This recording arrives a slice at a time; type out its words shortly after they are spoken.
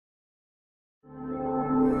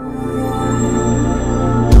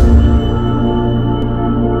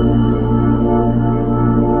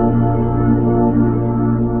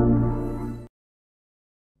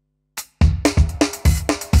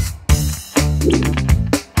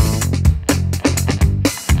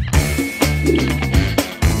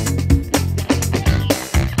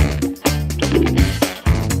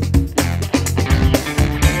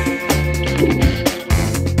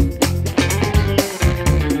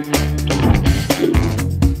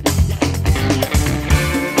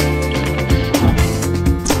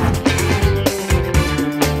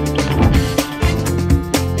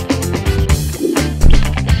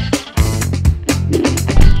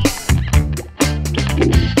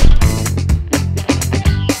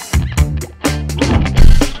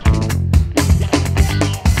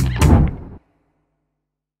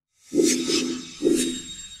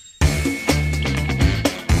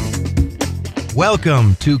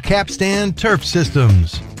Welcome to Capstan Turf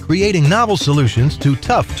Systems, creating novel solutions to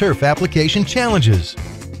tough turf application challenges.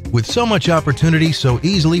 With so much opportunity so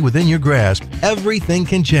easily within your grasp, everything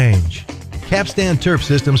can change. Capstan Turf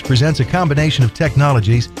Systems presents a combination of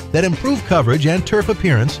technologies that improve coverage and turf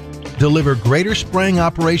appearance, deliver greater spraying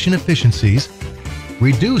operation efficiencies,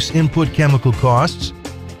 reduce input chemical costs,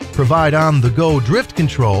 provide on-the-go drift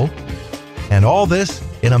control, and all this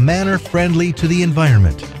in a manner friendly to the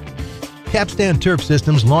environment. Capstan Turf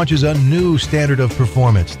Systems launches a new standard of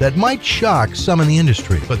performance that might shock some in the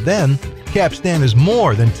industry. But then, Capstan is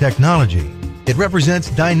more than technology. It represents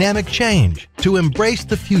dynamic change to embrace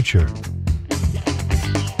the future.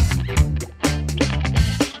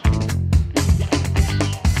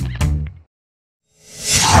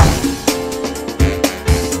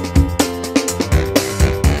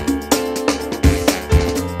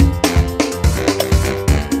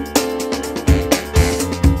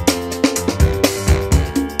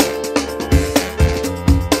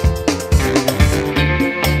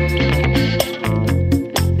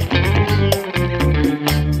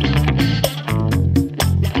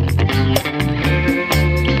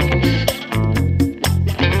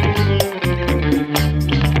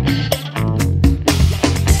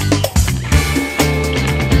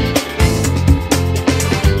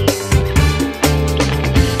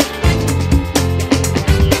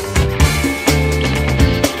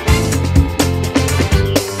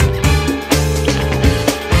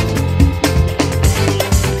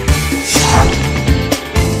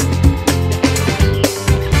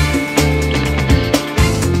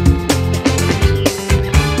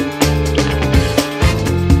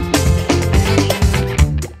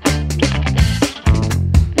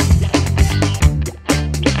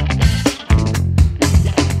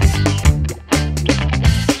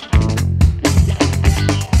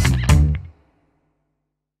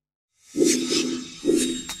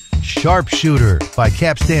 Sharpshooter by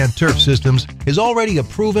Capstan Turf Systems is already a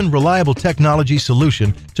proven, reliable technology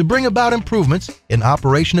solution to bring about improvements in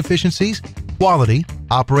operation efficiencies, quality,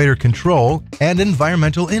 operator control, and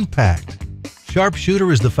environmental impact.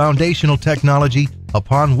 Sharpshooter is the foundational technology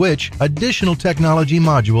upon which additional technology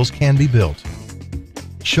modules can be built.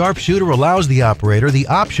 Sharpshooter allows the operator the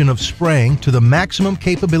option of spraying to the maximum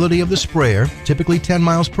capability of the sprayer, typically 10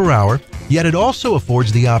 miles per hour, yet it also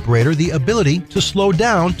affords the operator the ability to slow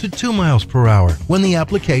down to 2 miles per hour when the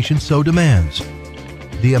application so demands.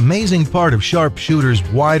 The amazing part of Sharpshooter's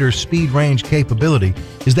wider speed range capability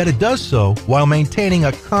is that it does so while maintaining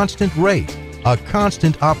a constant rate, a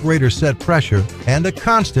constant operator set pressure, and a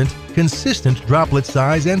constant, consistent droplet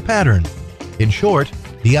size and pattern. In short,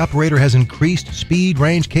 the operator has increased speed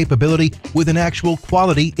range capability with an actual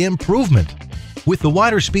quality improvement. With the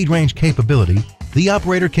wider speed range capability, the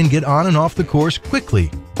operator can get on and off the course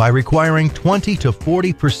quickly by requiring 20 to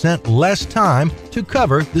 40% less time to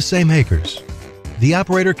cover the same acres. The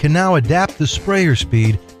operator can now adapt the sprayer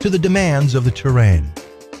speed to the demands of the terrain.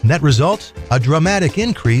 Net result, a dramatic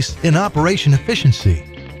increase in operation efficiency.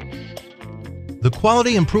 The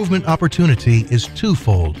quality improvement opportunity is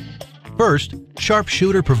twofold. First,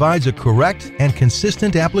 Sharpshooter provides a correct and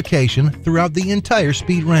consistent application throughout the entire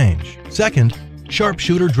speed range. Second,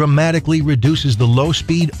 Sharpshooter dramatically reduces the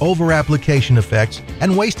low-speed over-application effects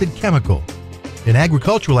and wasted chemical. In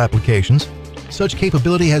agricultural applications, such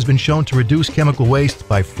capability has been shown to reduce chemical waste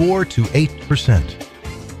by 4 to 8%.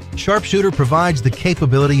 Sharpshooter provides the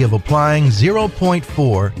capability of applying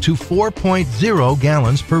 0.4 to 4.0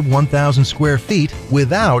 gallons per 1,000 square feet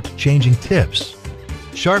without changing tips.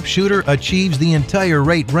 Sharpshooter achieves the entire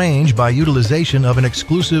rate range by utilization of an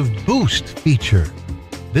exclusive boost feature.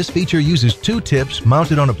 This feature uses 2 tips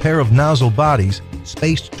mounted on a pair of nozzle bodies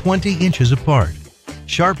spaced 20 inches apart.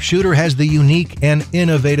 Sharpshooter has the unique and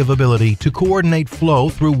innovative ability to coordinate flow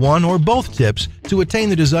through one or both tips to attain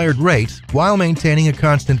the desired rate while maintaining a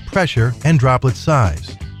constant pressure and droplet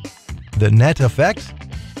size. The net effect?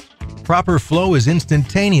 Proper flow is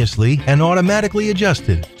instantaneously and automatically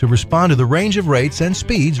adjusted to respond to the range of rates and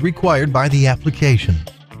speeds required by the application.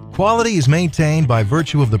 Quality is maintained by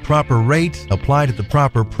virtue of the proper rate applied at the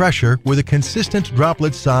proper pressure with a consistent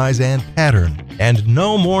droplet size and pattern, and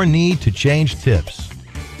no more need to change tips.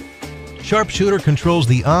 Sharpshooter controls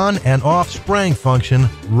the on and off spraying function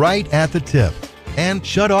right at the tip, and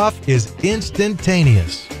shut-off is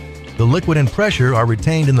instantaneous. The liquid and pressure are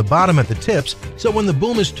retained in the bottom at the tips, so when the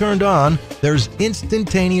boom is turned on, there's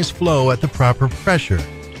instantaneous flow at the proper pressure.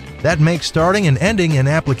 That makes starting and ending an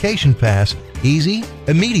application pass easy,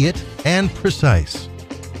 immediate, and precise.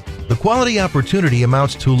 The quality opportunity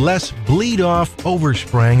amounts to less bleed-off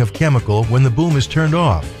overspraying of chemical when the boom is turned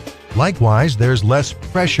off. Likewise, there's less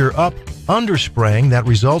pressure up, underspraying that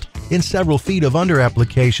result in several feet of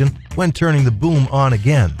under-application when turning the boom on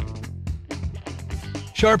again.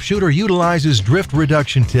 Sharpshooter utilizes drift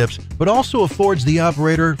reduction tips, but also affords the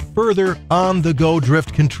operator further on-the-go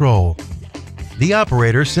drift control. The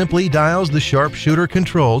operator simply dials the Sharpshooter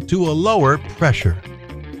control to a lower pressure.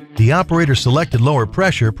 The operator-selected lower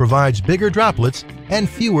pressure provides bigger droplets and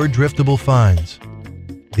fewer driftable fines.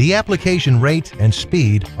 The application rate and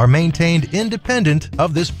speed are maintained independent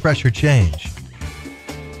of this pressure change.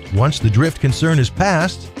 Once the drift concern is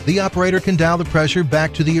passed, the operator can dial the pressure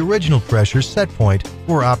back to the original pressure set point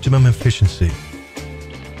for optimum efficiency.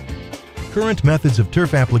 Current methods of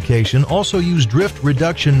turf application also use drift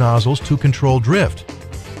reduction nozzles to control drift,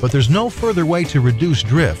 but there's no further way to reduce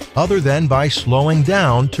drift other than by slowing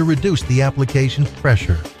down to reduce the application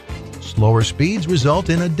pressure. Slower speeds result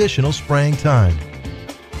in additional spraying time.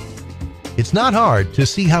 It's not hard to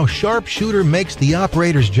see how Sharpshooter makes the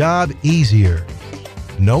operator's job easier.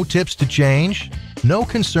 No tips to change, no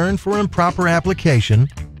concern for improper application,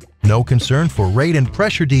 no concern for rate and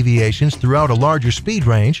pressure deviations throughout a larger speed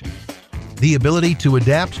range, the ability to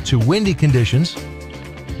adapt to windy conditions,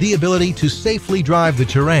 the ability to safely drive the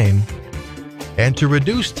terrain, and to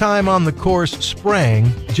reduce time on the course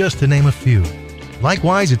spraying, just to name a few.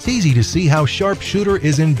 Likewise, it's easy to see how Sharpshooter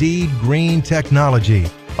is indeed green technology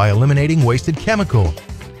by eliminating wasted chemical,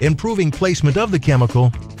 improving placement of the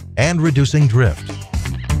chemical, and reducing drift.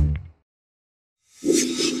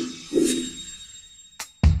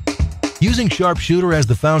 Using Sharpshooter as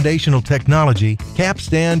the foundational technology,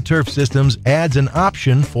 Capstan Turf Systems adds an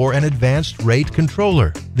option for an advanced rate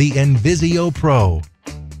controller, the Invisio Pro.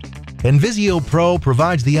 Invisio Pro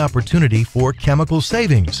provides the opportunity for chemical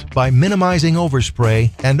savings by minimizing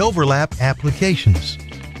overspray and overlap applications.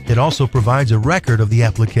 It also provides a record of the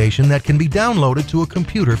application that can be downloaded to a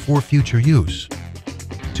computer for future use.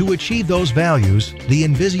 To achieve those values, the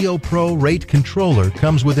Invisio Pro Rate Controller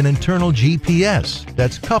comes with an internal GPS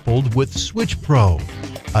that's coupled with Switch Pro,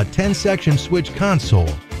 a 10-section switch console,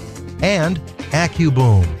 and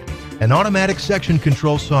AccuBoom, an automatic section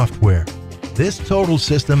control software. This total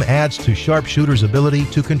system adds to Sharpshooter's ability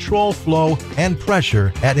to control flow and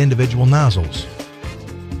pressure at individual nozzles.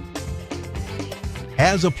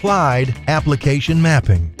 As-applied application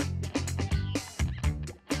mapping.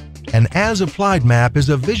 An as-applied map is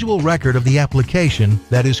a visual record of the application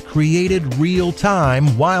that is created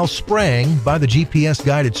real-time while spraying by the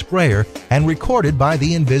GPS-guided sprayer and recorded by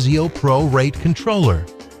the Invisio Pro Rate Controller.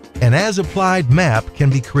 An as-applied map can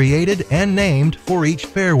be created and named for each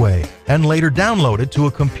fairway and later downloaded to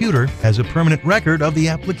a computer as a permanent record of the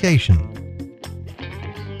application.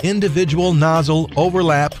 Individual nozzle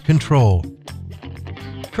overlap control.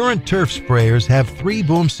 Current turf sprayers have 3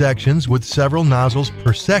 boom sections with several nozzles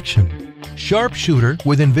per section. Sharpshooter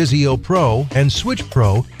with Invisio Pro and Switch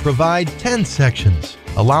Pro provide 10 sections,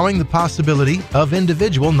 allowing the possibility of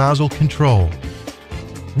individual nozzle control.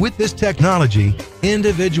 With this technology,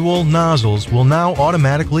 individual nozzles will now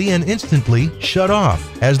automatically and instantly shut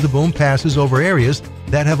off as the boom passes over areas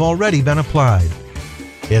that have already been applied.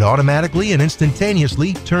 It automatically and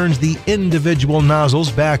instantaneously turns the individual nozzles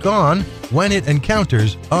back on when it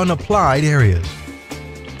encounters unapplied areas.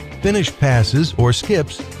 Finish passes or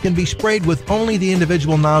skips can be sprayed with only the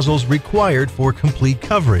individual nozzles required for complete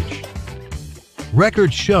coverage.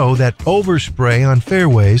 Records show that overspray on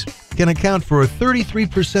fairways can account for a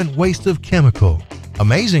 33% waste of chemical.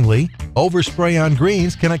 Amazingly, overspray on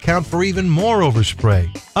greens can account for even more overspray,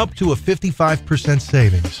 up to a 55%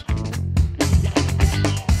 savings.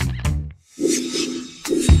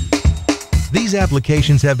 These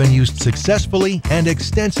applications have been used successfully and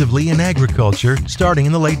extensively in agriculture starting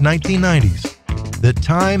in the late 1990s. The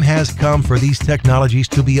time has come for these technologies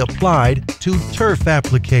to be applied to turf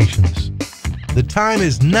applications. The time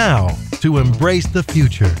is now to embrace the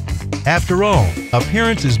future. After all,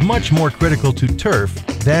 appearance is much more critical to turf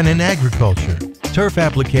than in agriculture. Turf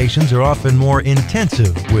applications are often more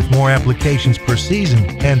intensive with more applications per season,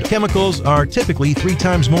 and chemicals are typically 3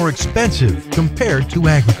 times more expensive compared to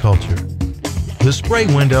agriculture. The spray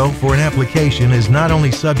window for an application is not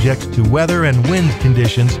only subject to weather and wind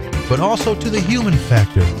conditions, but also to the human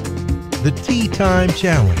factor, the tee time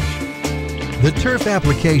challenge. The turf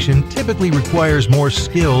application typically requires more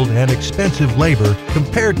skilled and expensive labor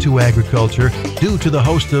compared to agriculture due to the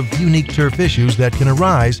host of unique turf issues that can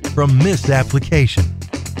arise from misapplication.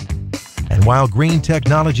 And while green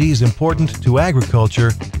technology is important to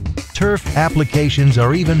agriculture, turf applications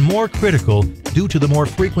are even more critical due to the more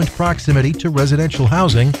frequent proximity to residential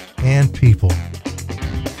housing and people.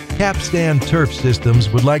 Capstan Turf Systems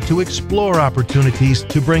would like to explore opportunities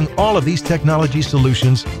to bring all of these technology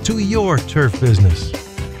solutions to your turf business.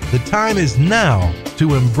 The time is now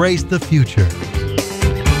to embrace the future.